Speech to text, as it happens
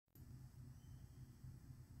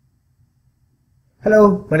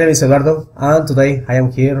Hello, my name is Eduardo, and today I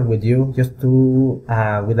am here with you just to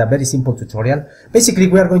with a very simple tutorial. Basically,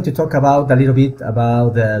 we are going to talk about a little bit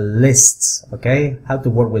about the lists, okay? How to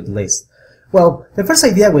work with lists. Well, the first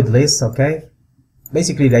idea with lists, okay?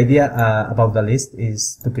 Basically, the idea about the list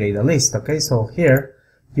is to create a list, okay? So here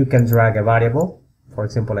you can drag a variable. For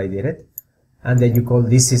example, I did it, and then you call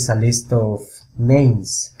this is a list of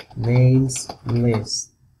names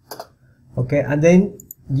list, okay? And then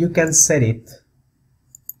you can set it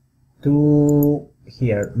to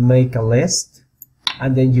here, make a list,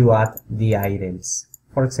 and then you add the items.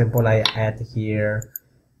 For example, I add here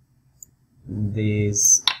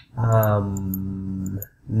these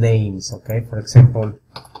names, okay? For example,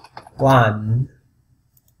 one,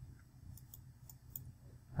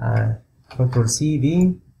 Control C,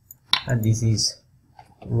 V, and this is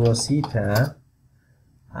Rosita,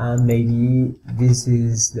 and maybe this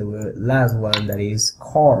is the last one, that is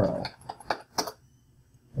Coral.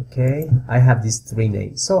 Okay, I have these three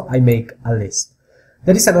names, so I make a list.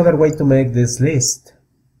 There is another way to make this list.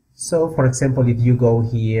 So, for example, if you go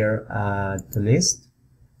here to list,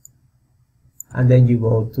 and then you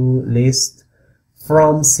go to list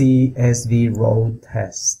from CSV row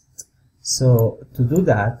test. So, to do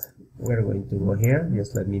that, we're going to go here.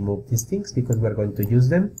 Just let me move these things because we're going to use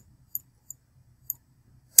them.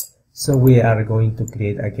 So, we are going to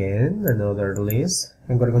create again another list,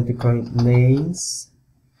 and we're going to call it names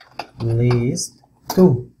list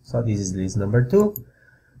 2. So this is list number 2,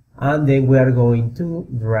 and then we are going to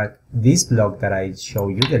drag this block that I show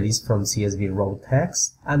you, the list from CSV row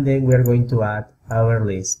text, and then we are going to add our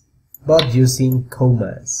list, but using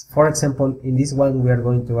commas. For example, in this one we are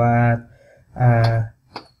going to add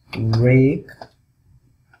Rick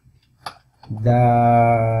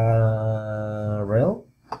Darrell.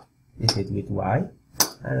 Is it with Y?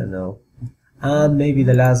 I don't know. And maybe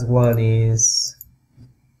the last one is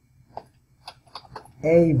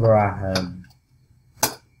Abraham.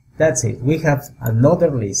 That's it. We have another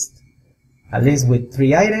list. A list with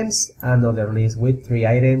 3 items, another list with 3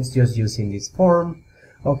 items, just using this form.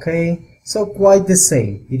 Okay, so quite the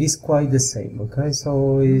same. It is quite the same. Okay,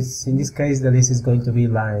 so is in this case the list is going to be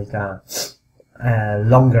like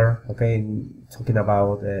longer. Okay, talking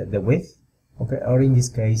about the width. Okay, or in this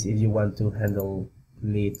case, if you want to handle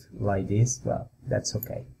it like this, well, that's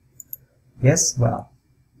okay. Yes, well.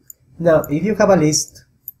 Now, if you have a list,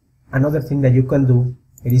 another thing that you can do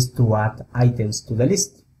is to add items to the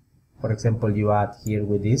list. For example, you add here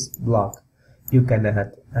with this block, you can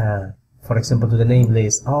add, for example, to the name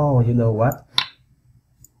list. Oh, you know what?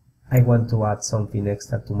 I want to add something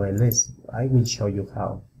extra to my list. I will show you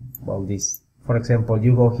how. Well, this. For example,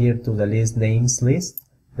 you go here to the list names list.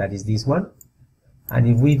 That is this one. And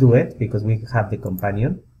if we do it, because we have the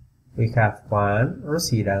companion, we have Juan,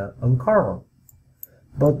 Rosita, and Carl.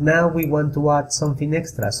 But now we want to add something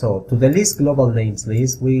extra. So to the list global names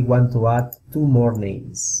list, we want to add 2 more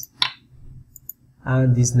names.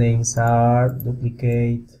 And these names are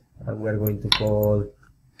duplicate, and we're going to call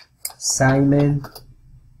Simon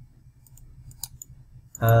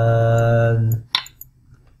and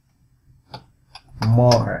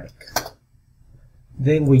Mark.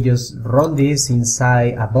 Then we just run this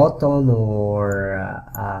inside a button or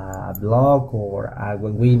a block, or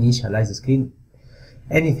when we initialize the screen,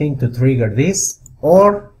 anything to trigger this,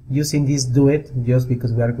 or using this do it just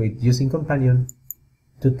because we are using companion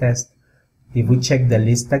to test. If we check the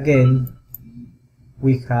list again,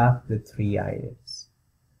 we have the 3 items.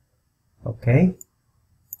 Okay,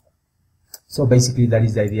 so basically that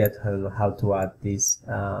is the idea of how to add this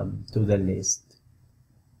to the list.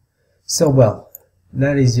 So well,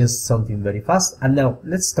 that is just something very fast. And now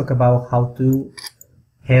let's talk about how to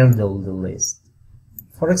handle the list.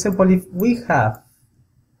 For example, if we have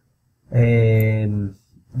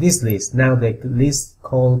this list, now the list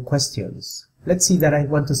called questions. Let's see that I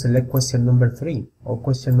want to select question number 3 or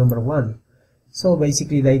question number 1. So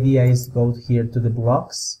basically the idea is go here to the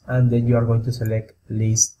blocks, and then you are going to select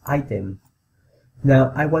list item.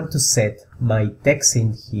 Now I want to set my text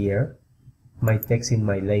in here, my text in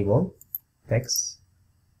my label text,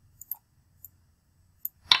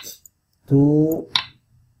 to,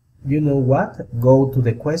 you know what, go to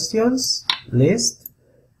the questions list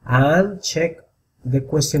and check the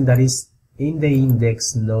question that is in the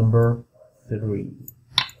index number 3.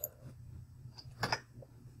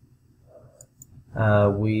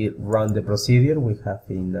 We run the procedure. We have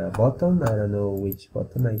in a button, I don't know which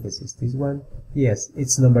button, I guess it's this one. Yes,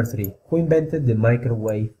 it's number 3. Who invented the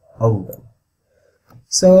microwave oven?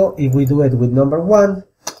 So if we do it with number 1,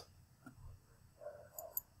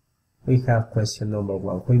 we have question number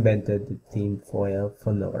 1. Who invented the tinfoil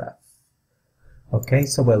phonograph? Okay,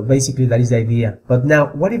 so well, basically that is the idea. But now,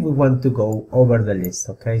 what if we want to go over the list?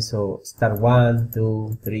 Okay, so start 1,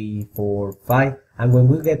 2, 3, 4, 5, and when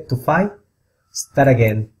we get to 5, start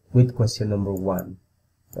again with question number 1.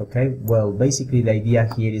 Okay, well, basically the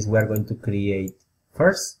idea here is we're going to create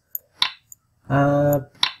first a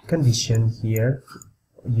condition here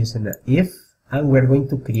using an if, and we're going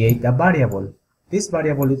to create a variable. This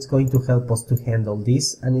variable is going to help us to handle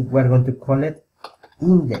this, and we're going to call it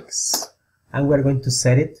index, and we're going to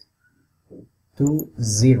set it to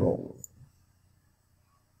 0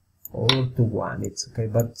 or to 1. It's okay,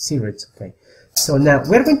 but 0 it's okay. So now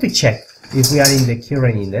we're going to check if we are in the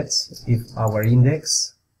current index, if our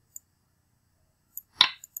index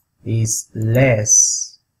is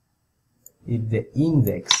less, if the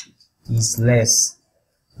index is less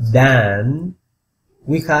than,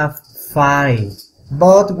 we have 5.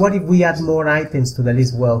 But what if we add more items to the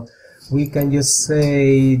list? Well, we can just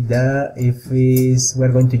say that if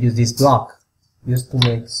we're going to use this block just to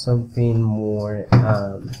make something more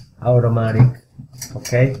automatic.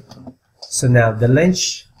 Okay, so now the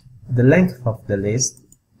length of the list,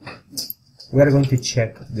 we're going to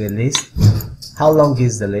check the list, how long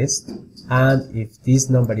is the list, and if this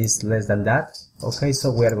number is less than that, okay,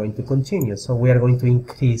 so we are going to continue. So we are going to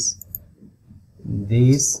increase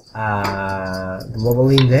this global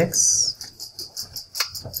index.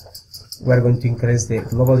 We are going to increase the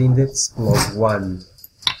global index plus 1.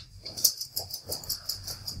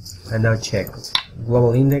 And now check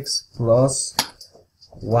global index plus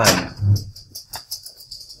 1.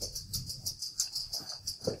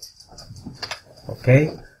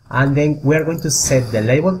 Okay, and then we are going to set the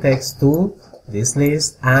label text to this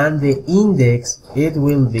list, and the index, it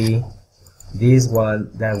will be this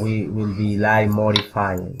one that we will be like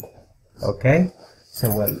modifying. Okay,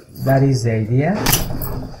 so well, that is the idea.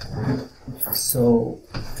 So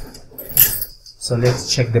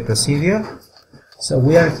let's check the procedure. So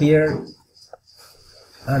we are here,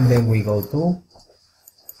 and then we go to,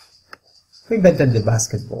 we invented the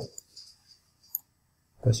basketball.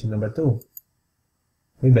 Question number 2.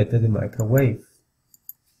 We invented the microwave.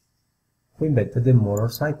 We invented the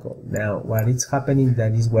motorcycle. Now what is happening,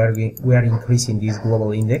 that is we are increasing this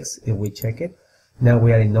global index. If we check it, now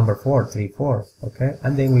we are in number 4, 3, 4. Okay,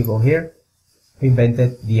 and then we go here, we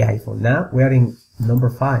invented the iPhone. Now we are in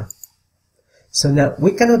number 5. So now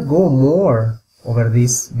we cannot go more over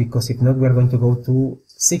this, because if not, we are going to go to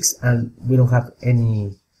 6, and we don't have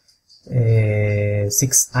any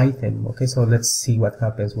 6th item. Okay, so let's see what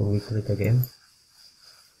happens when we click again.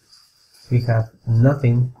 We have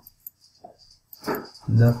nothing,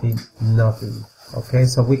 nothing, nothing. Okay,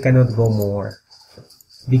 so we cannot go more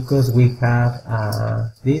because we have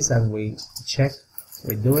this, and we check,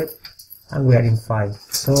 we do it, and we are in 5.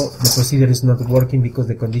 So the procedure is not working because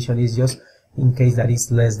the condition is just in case that is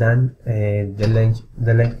less than the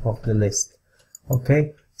length of the list.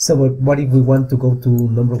 Okay, so what if we want to go to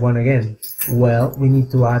number 1 again? Well, we need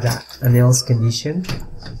to add an else condition,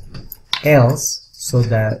 else, so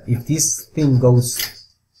that if this thing goes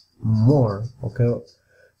more, okay,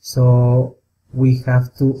 so we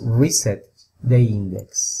have to reset the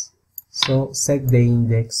index. So set the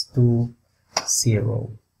index to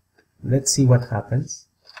 0. Let's see what happens.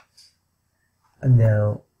 And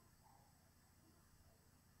now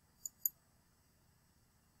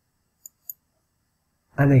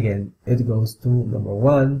and again it goes to number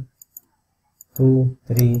 1, 2,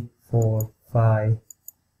 3, 4, 5,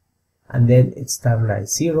 and then it stabilizes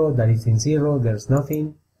 0, that is in 0, there's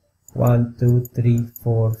nothing. 1, 2, 3,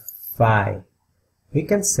 4, 5. We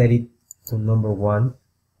can set it to number 1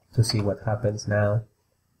 to see what happens now.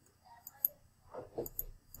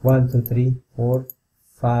 1, 2, 3, 4,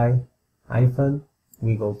 5, iPhone.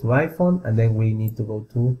 We go to iPhone, and then we need to go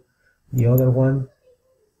to the other one,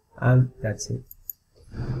 and that's it.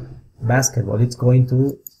 Basketball, it's going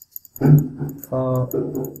to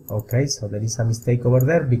okay, so there is a mistake over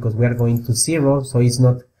there because we are going to 0, so it's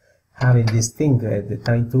not having this thing the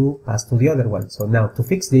time to pass to the other one. So now to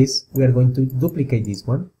fix this, we are going to duplicate this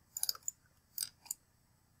one.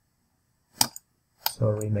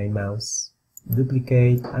 Sorry, my mouse.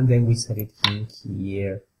 Duplicate, and then we set it in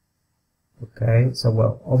here. Okay, so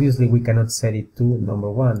well, obviously we cannot set it to number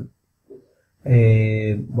 1.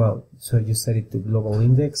 Well, so you set it to global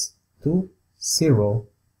index to 0.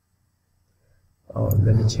 Oh,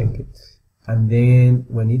 let me check it. And then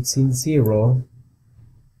when it's in 0,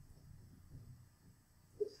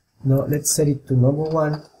 no, let's set it to number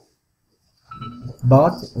 1,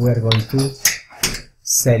 but we're going to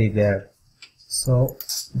set it there. So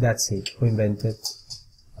that's it, we invented.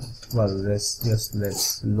 Well,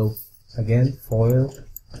 let's look again. Foil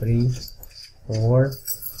 3, 4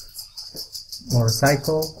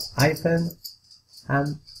 motorcycle hyphen,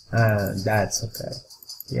 and that's okay.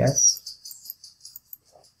 Yes,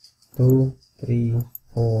 2, 3,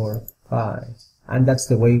 4, 5, and that's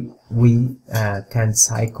the way we can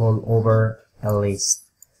cycle over a list.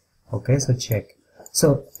 Okay, so check.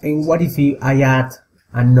 So, and what if I add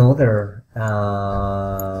another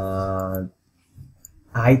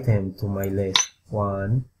item to my list?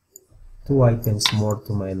 1, 2 items more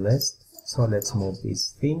to my list. So let's move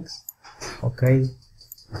these things. Okay,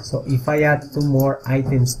 so if I add 2 more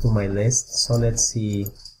items to my list, so let's see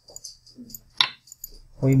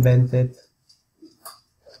who invented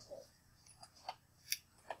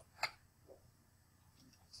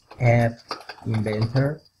App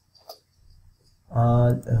Inventor,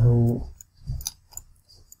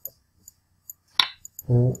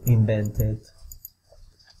 who invented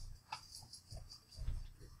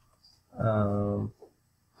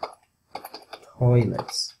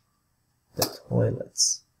toilets, the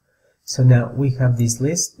toilets. So now we have this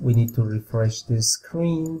list. We need to refresh the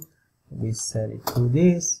screen. We set it to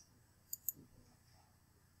this,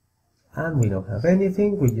 and we don't have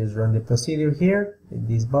anything. We just run the procedure here with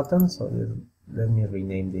this button. So let me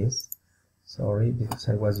rename this. Sorry, because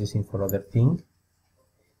I was using for other thing.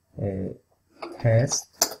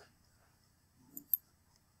 Test,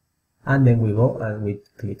 and then we go and we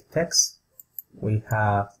click text. We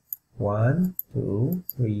have 1, 2,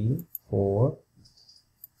 3, 4,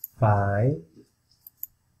 5,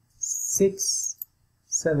 6,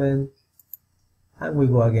 7, and we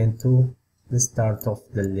go again to the start of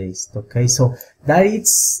the list. Okay, so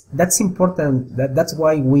that's important. That's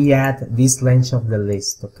why we add this length of the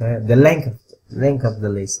list. Okay, the length of the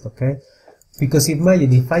list. Okay, because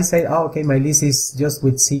imagine if I say, oh, okay, my list is just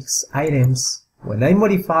with 6 items. When I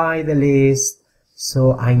modify the list,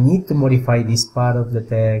 so I need to modify this part of the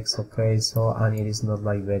text. Okay, so and it is not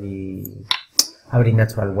like a very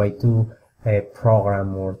natural way to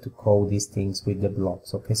program or to code these things with the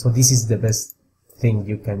blocks. Okay, so this is the best thing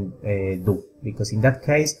you can do, because in that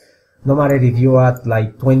case, no matter if you add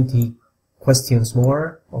like 20 questions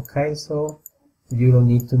more, okay, so you don't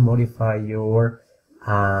need to modify your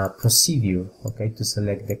procedure, okay, to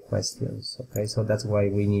select the questions. Okay, so that's why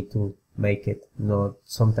we need to make it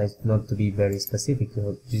sometimes not to be very specific,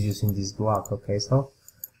 just using this block. Okay, so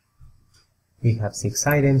we have 6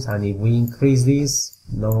 items, and if we increase this,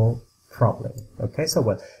 no problem. Okay, so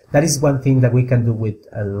well, that is one thing that we can do with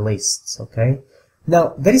lists. Okay,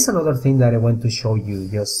 now there is another thing that I want to show you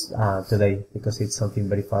just today, because it's something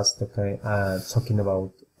very fast. Okay, talking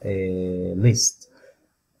about a list.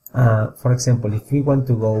 For example, if we want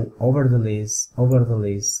to go over the list,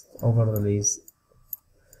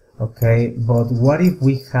 okay, but what if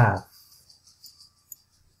we have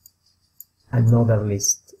another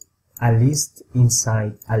list, a list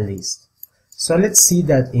inside a list? So let's see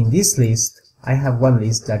that in this list, I have one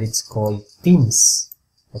list that it's called teams.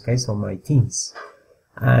 Okay, so my teams,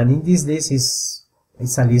 and in this list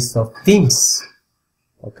it's a list of teams.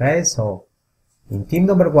 Okay, so in team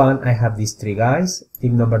number 1, I have these 3 guys.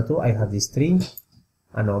 Team number 2, I have these 3,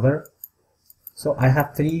 another. So I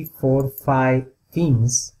have 3, 4, 5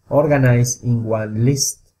 teams organized in one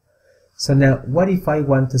list. So now, what if I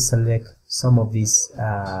want to select some of these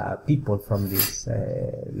people from this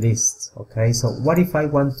list? Okay, so what if I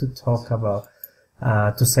want to talk about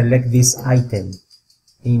to select this item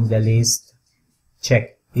in the list?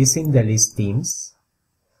 Check, is in the list teams.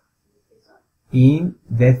 In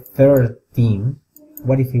the third team,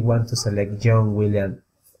 what if we want to select John William?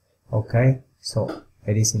 Okay, so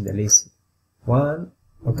it is in the list 1,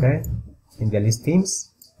 okay, in the list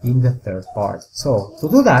teams, in the third part. So to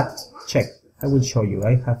do that, check, I will show you.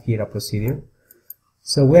 I have here a procedure.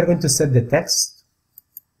 So we are going to set the text,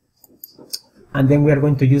 and then we are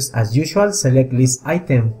going to use, as usual, select list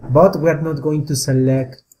item, but we are not going to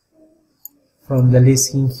select from the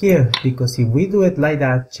list in here, because if we do it like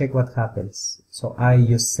that, check what happens. So I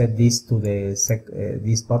just set this to the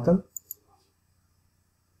this button,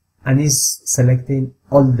 and it's selecting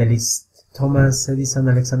all the list, Thomas Edison,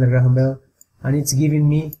 Alexander Graham Bell, and it's giving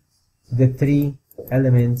me the 3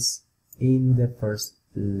 elements in the first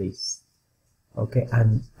list. Okay,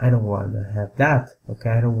 and I don't want to have that. Okay,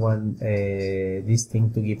 I don't want this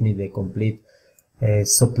thing to give me the complete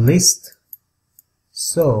sub list.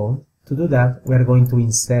 So to do that, we are going to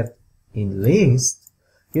insert in list,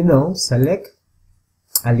 select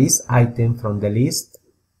a list item from the list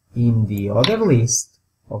in the other list.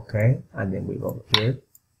 Okay, and then we go here.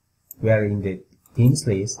 We are in the teams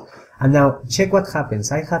list, and now check what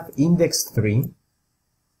happens. I have index 3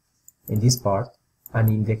 in this part and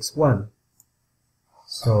index 1.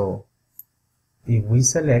 So if we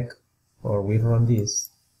select or we run this,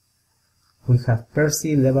 we have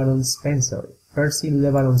Percy Lebanon Spencer. Percy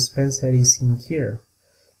Lebanon Spencer is in here.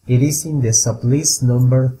 It is in the sublist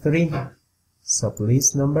number 3.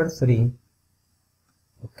 Sublist number 3.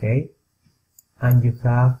 Okay. And you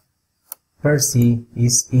have Percy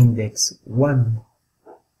is index 1.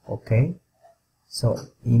 Okay. So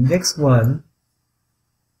index 1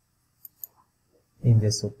 in the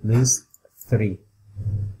sublist 3.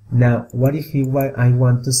 Now, what if I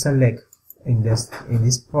want to select in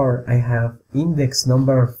this part? I have index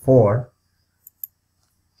number 4.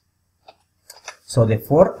 So the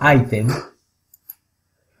 4th item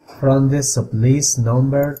from the sublist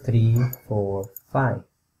number 3, 4, 5,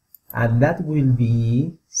 and that will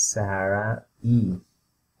be Sarah E.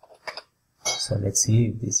 So let's see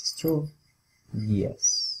if this is true.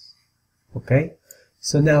 Yes. Okay.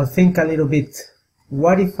 So now think a little bit.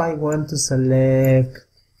 What if I want to select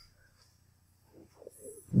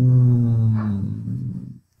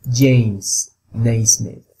James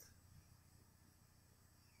Naismith?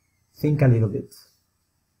 Think a little bit.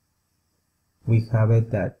 We have it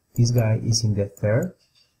that this guy is in the 3rd.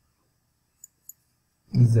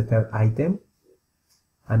 Is the 3rd item,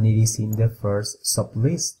 and it is in the 1st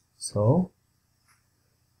sublist. So,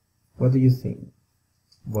 what do you think?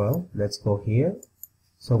 Well, let's go here.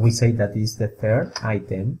 So we say that is the 3rd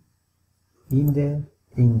item in the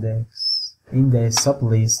index, in the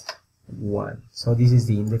sublist 1. So this is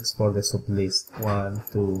the index for the sublist 1,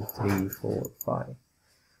 2, 3, 4, 5.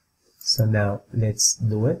 So now let's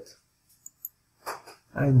do it,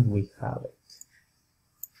 and we have it.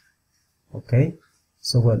 Okay.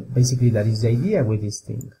 So well, basically that is the idea with this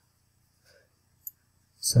thing.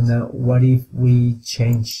 So now what if we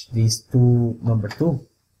change this to number 2?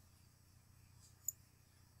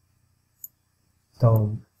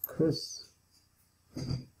 Tom Cruise.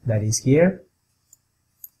 That is here.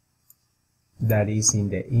 That is in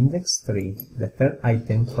the index 3, the 3rd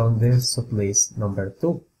item from the sublist number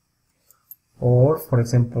 2. Or, for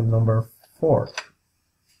example, number 4.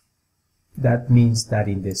 That means that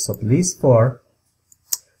in the sublist 4,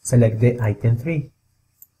 select the item 3.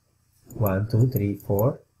 1, 2, 3,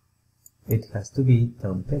 4. It has to be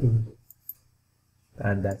Tom Petty.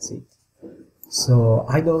 And that's it. So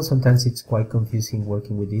I know sometimes it's quite confusing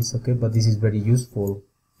working with this, okay, but this is very useful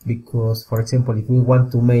because, for example, if we want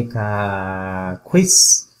to make a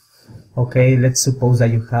quiz, okay, let's suppose that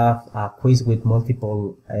you have a quiz with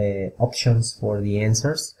multiple options for the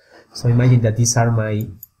answers. So imagine that these are my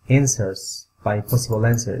answers, by possible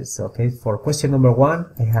answers, okay. For question number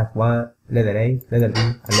 1, I have letter A, letter B,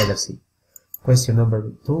 and letter C. Question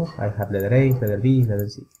number 2, I have letter A, letter B, letter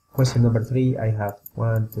C. Question number 3, I have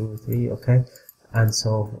 1, 2, 3, okay, and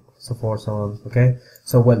so forth, so on, okay.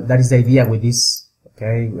 So well, that is the idea with this,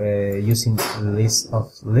 okay, using list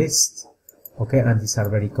of lists, okay, and these are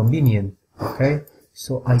very convenient, okay.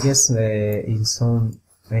 So I guess in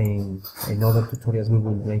other tutorials we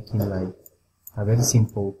will be making like a very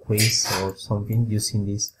simple quiz or something using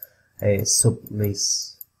this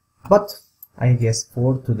sublist. But I guess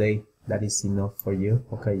for today that is enough for you,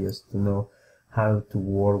 okay, just to know how to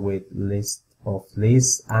work with list of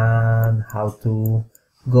lists and how to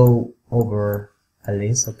go over a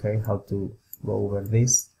list, okay, how to go over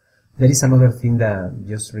this. There is another thing that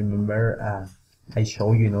just remember I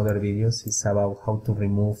show you in other videos. It's about how to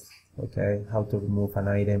remove, okay, how to remove an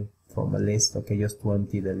item from a list, okay, just to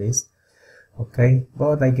empty the list, okay.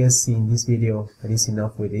 But I guess in this video it is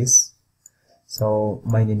enough with this. So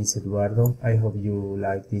my name is Eduardo. I hope you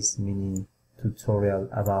like this mini tutorial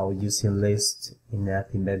about using lists in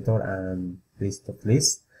App Inventor and list of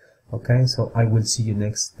lists, okay. So I will see you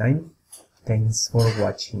next time. Thanks for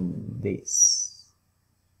watching this.